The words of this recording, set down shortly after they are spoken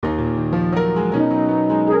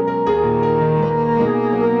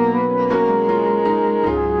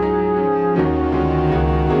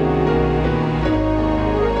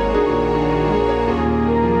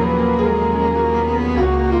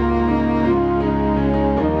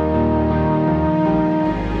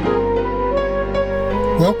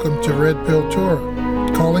Welcome to RedPill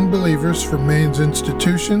Torah, calling believers from man's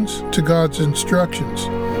institutions to God's instructions.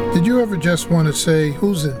 Did you ever just want to say,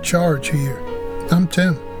 who's in charge here? I'm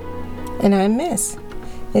Tim. And I'm Miss.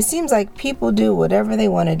 It seems like people do whatever they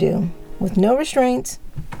want to do, with no restraints,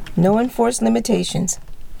 no enforced limitations.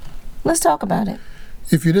 Let's talk about it.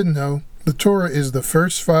 If you didn't know, the Torah is the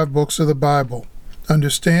first 5 books of the Bible.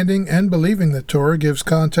 Understanding and believing the Torah gives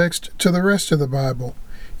context to the rest of the Bible.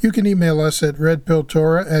 You can email us at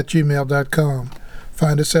redpilltorah@gmail.com.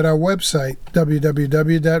 Find us at our website,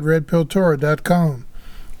 www.redpilltorah.com.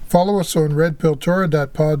 Follow us on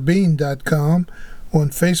redpilltorah.podbean.com, on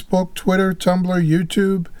Facebook, Twitter, Tumblr,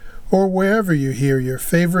 YouTube, or wherever you hear your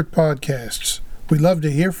favorite podcasts. We'd love to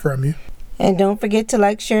hear from you. And don't forget to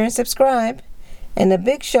like, share, and subscribe. And a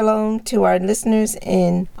big shalom to our listeners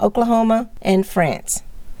in Oklahoma and France.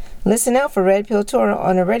 Listen out for Red Pill Torah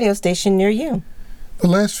on a radio station near you. The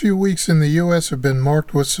last few weeks in the U.S. have been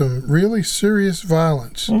marked with some really serious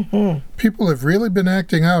violence. People have really been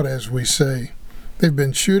acting out, as we say. They've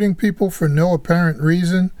been shooting people for no apparent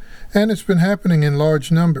reason, and it's been happening in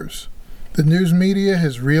large numbers. The news media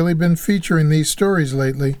has really been featuring these stories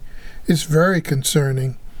lately. It's very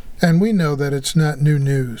concerning, and we know that it's not new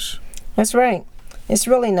news. That's right. It's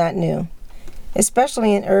really not new.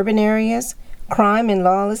 Especially in urban areas, crime and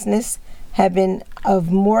lawlessness have been of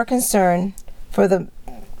more concern for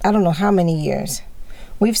I don't know how many years.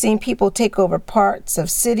 We've seen people take over parts of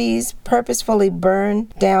cities, purposefully burn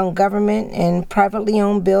down government and privately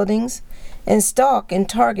owned buildings, and stalk and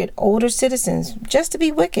target older citizens just to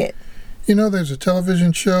be wicked. You know, there's a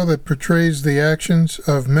television show that portrays the actions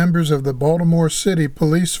of members of the Baltimore City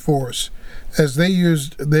police force as they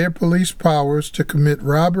used their police powers to commit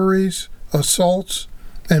robberies, assaults,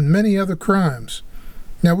 and many other crimes.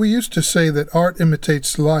 Now, we used to say that art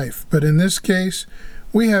imitates life, but in this case,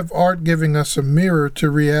 we have art giving us a mirror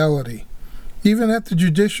to reality. Even at the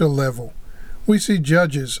judicial level, we see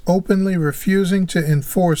judges openly refusing to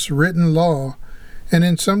enforce written law, and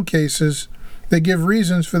in some cases, they give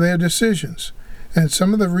reasons for their decisions. And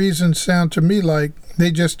some of the reasons sound to me like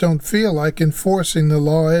they just don't feel like enforcing the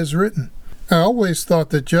law as written. I always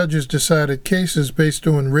thought that judges decided cases based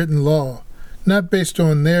on written law, not based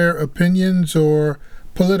on their opinions or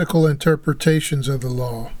political interpretations of the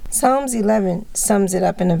law. Psalms 11 sums it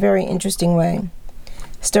up in a very interesting way.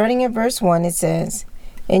 Starting at verse 1, it says,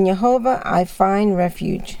 "In Jehovah I find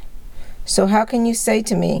refuge. So how can you say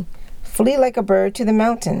to me, flee like a bird to the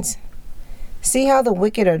mountains? See how the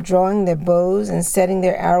wicked are drawing their bows and setting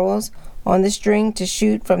their arrows on the string to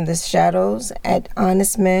shoot from the shadows at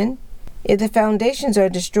honest men? If the foundations are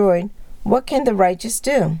destroyed, what can the righteous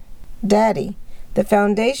do?" Daddy, the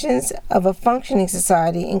foundations of a functioning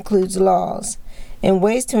society includes laws and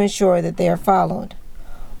ways to ensure that they are followed.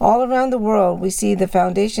 All around the world, we see the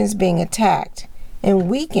foundations being attacked and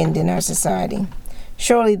weakened in our society.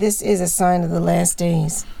 Surely this is a sign of the last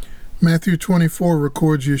days. Matthew 24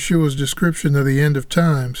 records Yeshua's description of the end of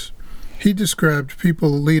times. He described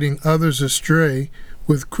people leading others astray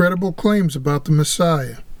with credible claims about the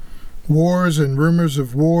Messiah. Wars and rumors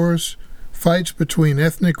of wars, fights between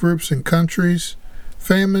ethnic groups and countries,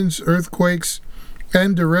 famines, earthquakes,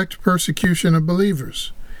 and direct persecution of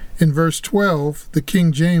believers. In verse 12, the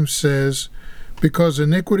King James says, "Because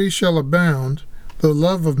iniquity shall abound, the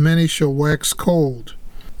love of many shall wax cold."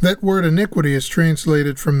 That word iniquity is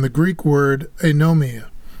translated from the Greek word anomia,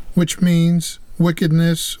 which means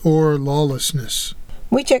wickedness or lawlessness.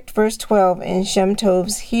 We checked verse 12 in Shem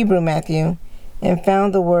Tov's Hebrew Matthew and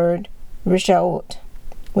found the word rishaot,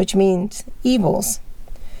 which means evils.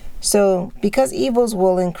 So, because evils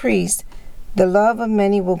will increase, the love of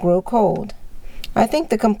many will grow cold. I think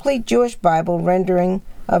the complete Jewish Bible rendering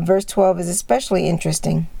of verse 12 is especially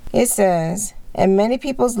interesting. It says, "And many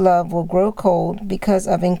people's love will grow cold because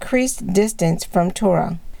of increased distance from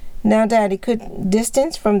Torah." Now, Daddy, could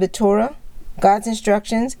distance from the Torah, God's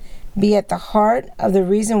instructions, be at the heart of the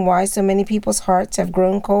reason why so many people's hearts have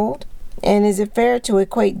grown cold? And is it fair to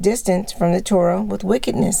equate distance from the Torah with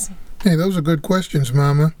wickedness? Hey, those are good questions,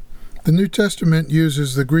 Mama. The New Testament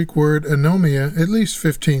uses the Greek word anomia at least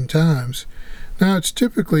 15 times. Now, it's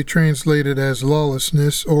typically translated as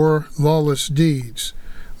lawlessness or lawless deeds.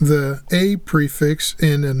 The a prefix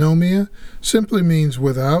in anomia simply means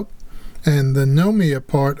without, and the nomia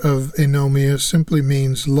part of anomia simply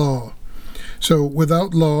means law. So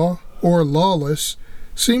without law or lawless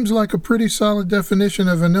seems like a pretty solid definition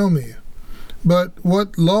of anomia. But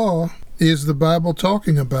what law is the Bible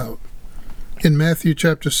talking about? In Matthew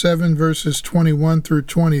chapter 7, verses 21 through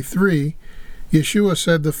 23, Yeshua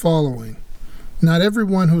said the following, "Not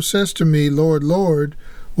everyone who says to me, 'Lord, Lord,'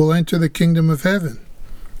 will enter the kingdom of heaven,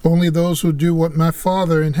 only those who do what my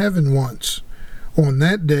Father in heaven wants. On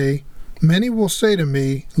that day, many will say to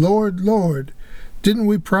me, Lord, Lord, didn't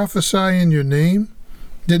we prophesy in your name?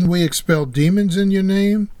 Didn't we expel demons in your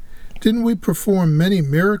name? Didn't we perform many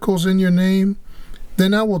miracles in your name?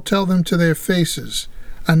 Then I will tell them to their faces,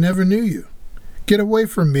 I never knew you. Get away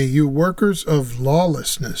from me, you workers of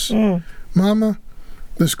lawlessness. Mama,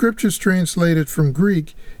 the scriptures translated from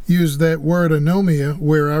Greek use that word anomia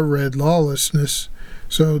where I read lawlessness.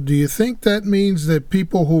 So do you think that means that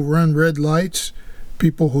people who run red lights,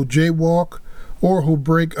 people who jaywalk, or who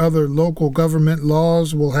break other local government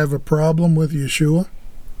laws will have a problem with Yeshua?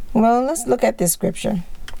 Well, let's look at this scripture.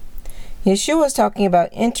 Yeshua is talking about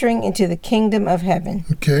entering into the kingdom of heaven.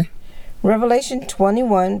 Okay. Revelation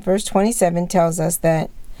 21, verse 27 tells us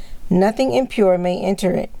that nothing impure may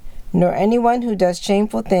enter it, nor anyone who does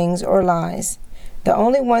shameful things or lies. The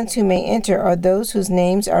only ones who may enter are those whose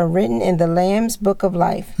names are written in the Lamb's book of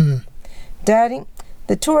life. Daddy,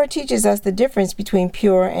 the Torah teaches us the difference between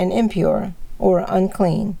pure and impure, or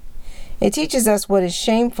unclean. It teaches us what is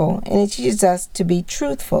shameful, and it teaches us to be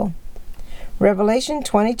truthful. Revelation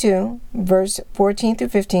 22, verse 14 through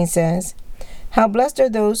 15 says, How blessed are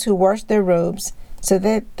those who wash their robes, so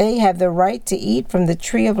that they have the right to eat from the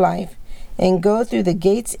tree of life, and go through the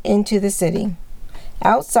gates into the city.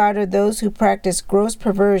 Outside are those who practice gross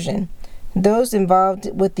perversion, those involved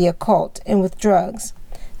with the occult and with drugs,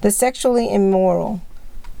 the sexually immoral,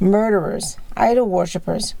 murderers, idol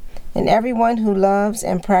worshippers, and everyone who loves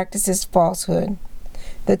and practices falsehood.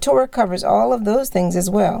 The Torah covers all of those things as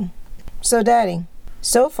well. So, Daddy,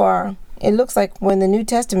 so far, it looks like when the New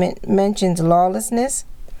Testament mentions lawlessness,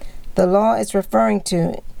 the law it's referring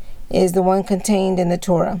to is the one contained in the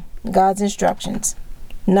Torah, God's instructions,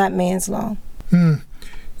 not man's law.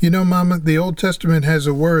 You know, Mama, the Old Testament has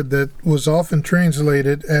a word that was often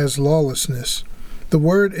translated as lawlessness. The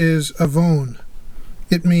word is avon.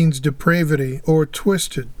 It means depravity or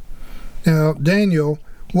twisted. Now, Daniel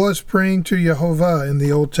was praying to Jehovah in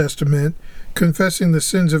the Old Testament, confessing the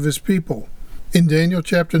sins of his people. In Daniel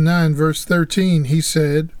chapter 9, verse 13, he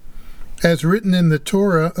said, As written in the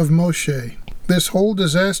Torah of Moshe, this whole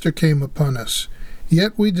disaster came upon us.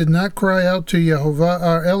 Yet we did not cry out to Jehovah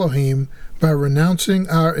our Elohim by renouncing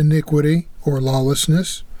our iniquity or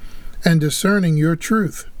lawlessness and discerning your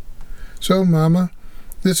truth. So, Mama,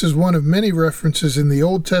 this is one of many references in the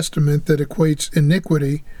Old Testament that equates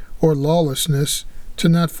iniquity or lawlessness to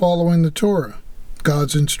not following the Torah,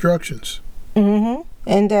 God's instructions.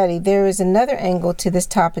 And Daddy, there is another angle to this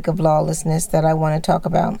topic of lawlessness that I want to talk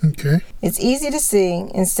about. Okay. It's easy to see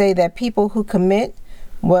and say that people who commit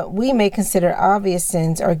what we may consider obvious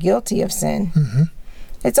sins are guilty of sin.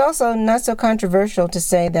 It's also not so controversial to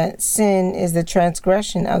say that sin is the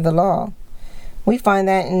transgression of the law. We find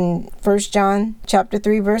that in 1 John chapter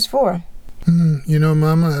 3, verse 4. You know,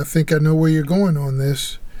 Mama, I think I know where you're going on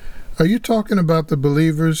this. Are you talking about the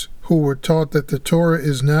believers who were taught that the Torah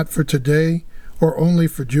is not for today or only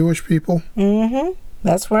for Jewish people?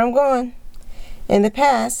 That's where I'm going. In the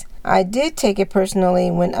past, I did take it personally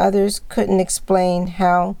when others couldn't explain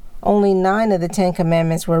how only 9 of the 10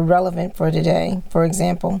 commandments were relevant for today, for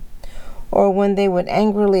example, or when they would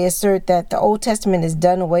angrily assert that the Old Testament is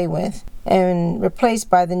done away with and replaced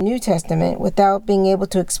by the New Testament without being able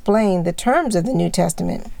to explain the terms of the New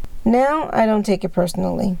Testament. Now, I don't take it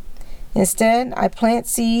personally. Instead, I plant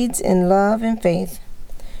seeds in love and faith,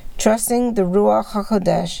 trusting the Ruach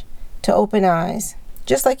HaKodesh to open eyes,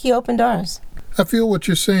 just like He opened ours. I feel what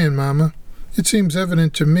you're saying, Mama. It seems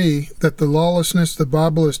evident to me that the lawlessness the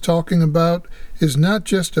Bible is talking about is not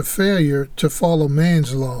just a failure to follow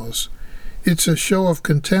man's laws. It's a show of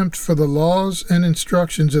contempt for the laws and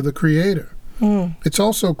instructions of the Creator. It's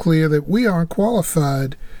also clear that we aren't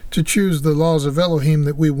qualified to choose the laws of Elohim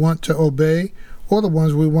that we want to obey or the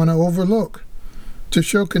ones we want to overlook. To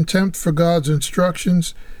show contempt for God's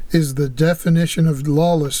instructions is the definition of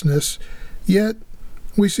lawlessness, yet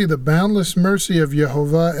we see the boundless mercy of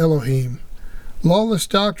Jehovah Elohim. Lawless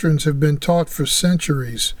doctrines have been taught for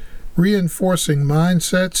centuries, reinforcing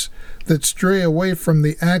mindsets that stray away from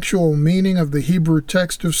the actual meaning of the Hebrew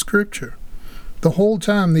text of Scripture. The whole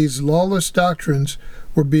time these lawless doctrines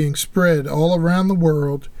were being spread all around the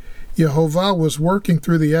world, Jehovah was working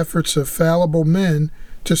through the efforts of fallible men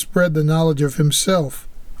to spread the knowledge of Himself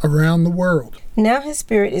around the world. Now His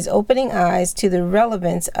Spirit is opening eyes to the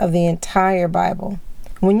relevance of the entire Bible.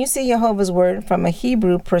 When you see Jehovah's Word from a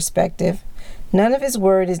Hebrew perspective, none of His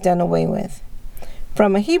Word is done away with.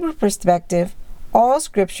 From a Hebrew perspective, all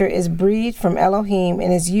Scripture is breathed from Elohim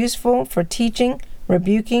and is useful for teaching,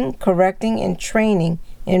 rebuking, correcting, and training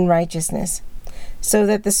in righteousness. so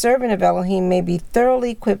that the servant of Elohim may be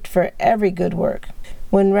thoroughly equipped for every good work.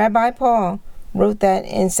 When Rabbi Paul wrote that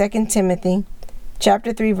in 2 Timothy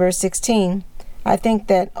chapter 3, verse 16, I think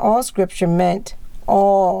that all Scripture meant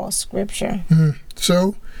all Scripture.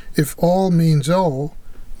 So, if all means all,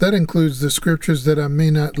 that includes the Scriptures that I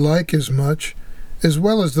may not like as much, as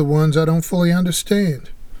well as the ones I don't fully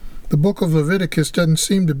understand. The book of Leviticus doesn't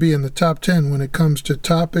seem to be in the top 10 when it comes to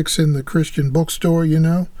topics in the Christian bookstore, you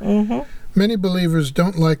know? Many believers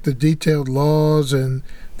don't like the detailed laws, and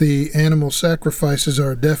the animal sacrifices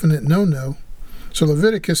are a definite no-no. So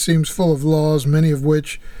Leviticus seems full of laws, many of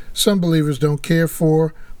which some believers don't care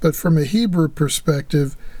for, but from a Hebrew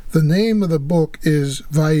perspective, the name of the book is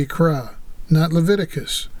Vayikra, not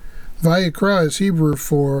Leviticus. Vayikra is Hebrew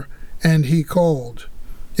for, and he called.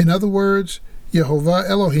 In other words, Yehovah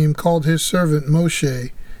Elohim called his servant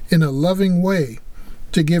Moshe in a loving way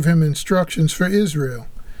to give him instructions for Israel.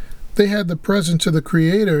 They had the presence of the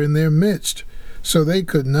Creator in their midst, so they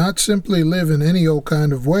could not simply live in any old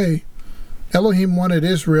kind of way. Elohim wanted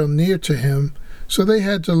Israel near to him, so they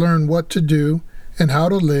had to learn what to do and how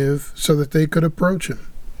to live so that they could approach him.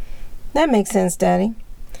 That makes sense, Daddy.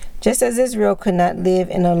 Just as Israel could not live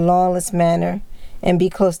in a lawless manner and be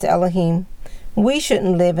close to Elohim, we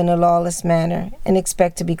shouldn't live in a lawless manner and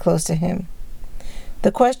expect to be close to him.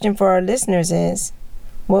 The question for our listeners is,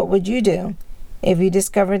 what would you do if you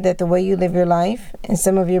discovered that the way you live your life and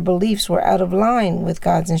some of your beliefs were out of line with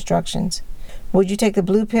God's instructions? Would you take the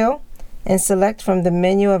blue pill and select from the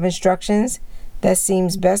menu of instructions that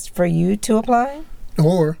seems best for you to apply?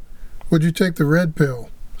 Or would you take the red pill,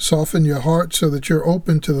 soften your heart so that you're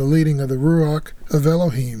open to the leading of the Ruach of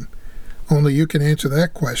Elohim? Only you can answer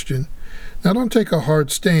that question. Now, don't take a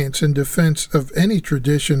hard stance in defense of any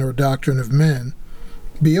tradition or doctrine of men.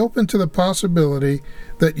 Be open to the possibility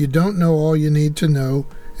that you don't know all you need to know,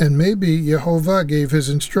 and maybe Yehovah gave his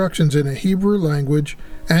instructions in a Hebrew language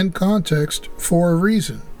and context for a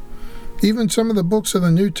reason. Even some of the books of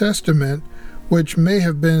the New Testament, which may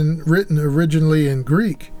have been written originally in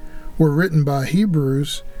Greek, were written by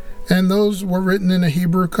Hebrews, and those were written in a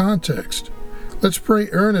Hebrew context. Let's pray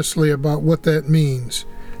earnestly about what that means,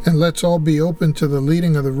 and let's all be open to the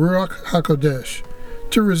leading of the Ruach HaKodesh.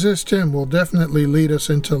 To resist him will definitely lead us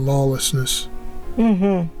into lawlessness.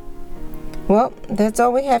 Well, that's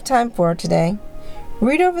all we have time for today.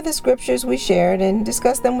 Read over the scriptures we shared and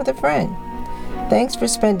discuss them with a friend. Thanks for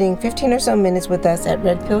spending 15 or so minutes with us at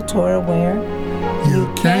RedPill Torah, where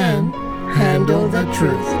you can handle the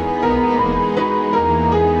truth.